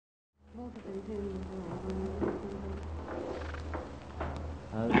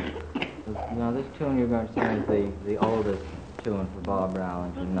Now this tune you're going to sing is the oldest tune for Barbara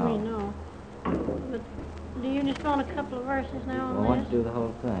Allen, you know. We know. But do you just want a couple of verses now on Well, this? why don't you do the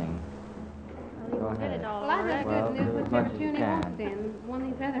whole thing? Go ahead. Well, Well, I Well, just do do as much whichever as tune you he wants can. then, one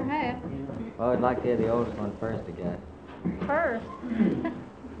he'd rather have. Well, I'd like to hear the oldest one first, I guess. First.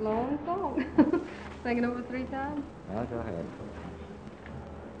 Long song. Sing it over 3 times. Well, go ahead.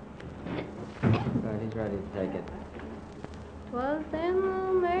 Go ahead, he's ready to take it. 'Twas in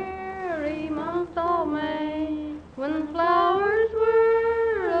the merry month of May, when the flowers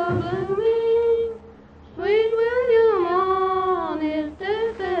were a-blooming, sweet William on his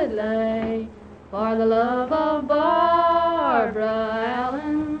deathbed lay, for the love of Barbara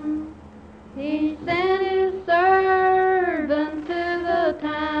Allen. He sent his servant to the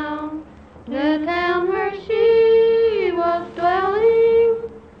town where she was dwelling.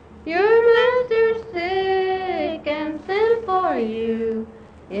 Your master's sick and sent for you,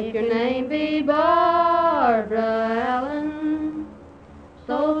 if your name be Barbara Allen.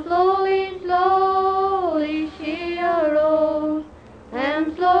 So slowly, slowly she arose,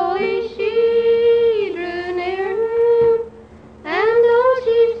 and slowly she drew near him. And though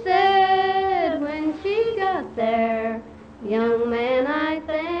she said when she got there, young man, I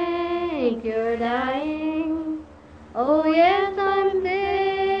think you're dying. Oh yes, I'm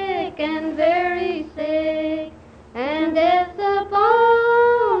sick and very sick, and death's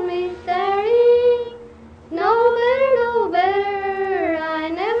upon me staring. No better, I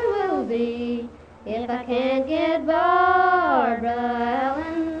never will be, if I can't get Barbara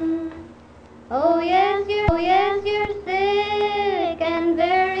Allen. Oh yes, you're sick and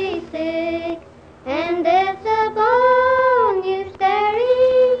very sick, and death's upon you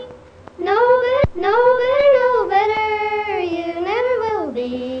staring. No better, you never will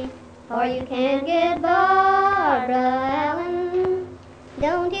be, or you can't get Barbara Allen.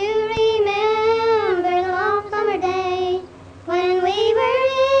 Don't you